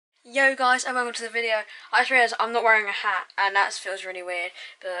Yo guys, and welcome to the video. I just realised I'm not wearing a hat, and that feels really weird,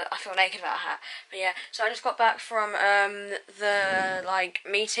 but I feel naked without a hat. But yeah, so I just got back from the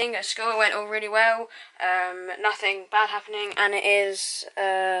meeting at school. It went all really well. Nothing bad happening, and it is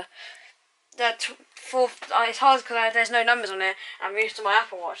it's hard because there's no numbers on it. I'm used to my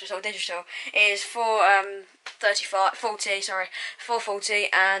Apple Watch, it's all digital. It is 4:40,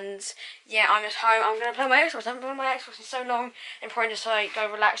 and yeah, I'm just home. I'm gonna play my Xbox. I haven't played my Xbox in so long, and probably just go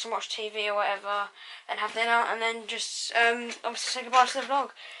relax and watch TV or whatever, and have dinner, and then just obviously say goodbye to the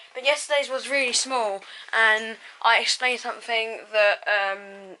vlog. But yesterday's was really small, and I explained something that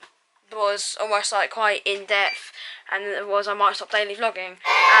was almost quite in depth, and it was I might stop daily vlogging,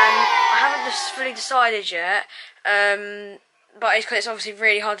 and I haven't just fully decided yet, but it's because it's obviously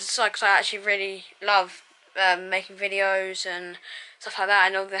really hard to decide because I actually really love making videos and stuff like that,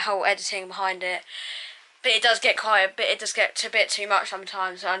 and all the whole editing behind it. But it does get a bit too much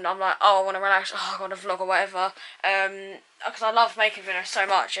sometimes, and I'm like, oh, I want to relax, oh, I want to vlog or whatever, because I love making videos so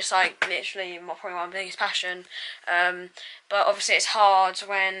much. It's literally probably my biggest passion, but obviously it's hard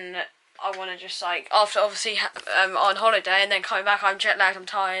when I want to just after obviously on holiday and then coming back, I'm jet lagged, I'm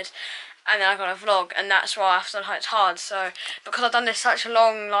tired, and then I got to vlog, and that's why it's hard. So because I've done this such a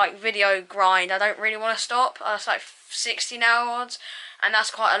long video grind, I don't really want to stop. It's 60 now odds, and that's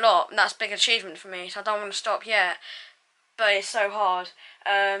quite a lot, and that's a big achievement for me, so I don't want to stop yet, but it's so hard.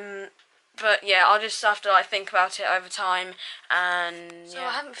 But yeah, I'll just have to think about it over time, and yeah. So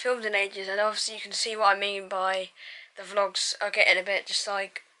I haven't filmed in ages, and obviously you can see what I mean by the vlogs are getting a bit just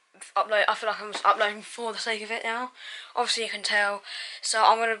upload. I feel like I'm just uploading for the sake of it now. Obviously you can tell. So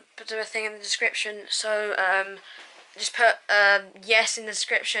I'm gonna do a thing in the description. So just put yes in the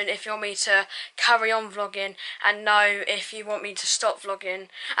description if you want me to carry on vlogging, and no if you want me to stop vlogging.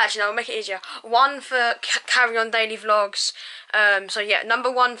 Actually, no, I'll make it easier. 1 for carry on daily vlogs. So yeah,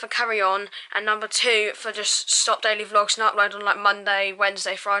 number 1 for carry on, and number 2 for just stop daily vlogs and upload on Monday,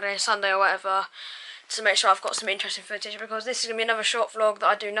 Wednesday, Friday, Sunday or whatever, to make sure I've got some interesting footage, because this is going to be another short vlog that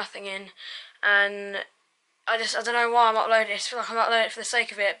I do nothing in, and I don't know why I'm uploading it. I feel like I'm uploading it for the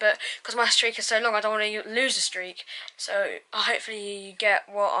sake of it, but because my streak is so long, I don't want to lose the streak. So hopefully you get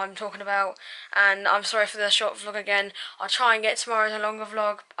what I'm talking about, and I'm sorry for the short vlog again. I'll try and get tomorrow as a longer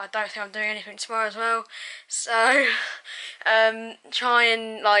vlog. I don't think I'm doing anything tomorrow as well, so try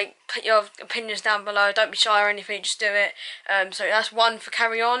and put your opinions down below. Don't be shy or anything, just do it. So that's 1 for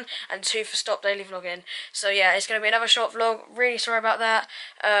carry on and 2 for stop daily vlogging. So yeah, it's going to be another short vlog. Really sorry about that.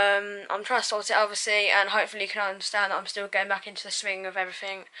 I'm trying to sort it obviously, and hopefully you can understand that I'm still getting back into the swing of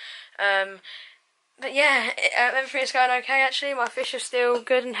everything. But yeah, everything's going okay actually. My fish are still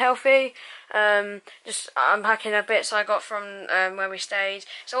good and healthy. Just unpacking a bits I got from where we stayed.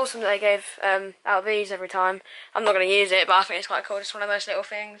 It's awesome that they gave out these every time. I'm not going to use it, but I think it's quite cool. Just one of those little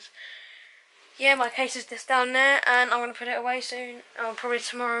things. Yeah, my case is just down there, and I'm going to put it away soon. Probably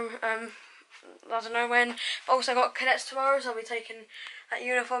tomorrow. I don't know when. But also got cadets tomorrow, so I'll be taking that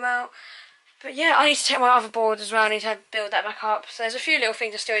uniform out. But yeah, I need to take my other board as well. I need to build that back up. So there's a few little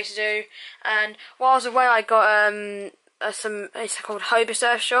things I still need to do. And while I was away, I got it's called Hobie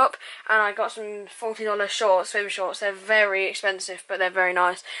Surf Shop, and I got some $40 shorts, swim shorts. They're very expensive, but they're very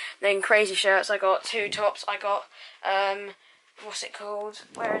nice. Then crazy shirts. I got 2 tops. I got what's it called?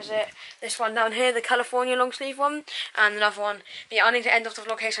 Where is it? This one down here, the California long sleeve one, and another one. But yeah, I need to end off the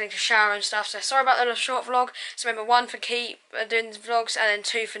vlog here, so I need to shower and stuff. So sorry about the little short vlog. So remember, 1 for keep doing the vlogs, and then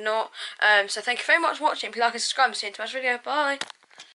 2 for not. So thank you very much for watching. If you like and subscribe, see you in tomorrow's video. Bye.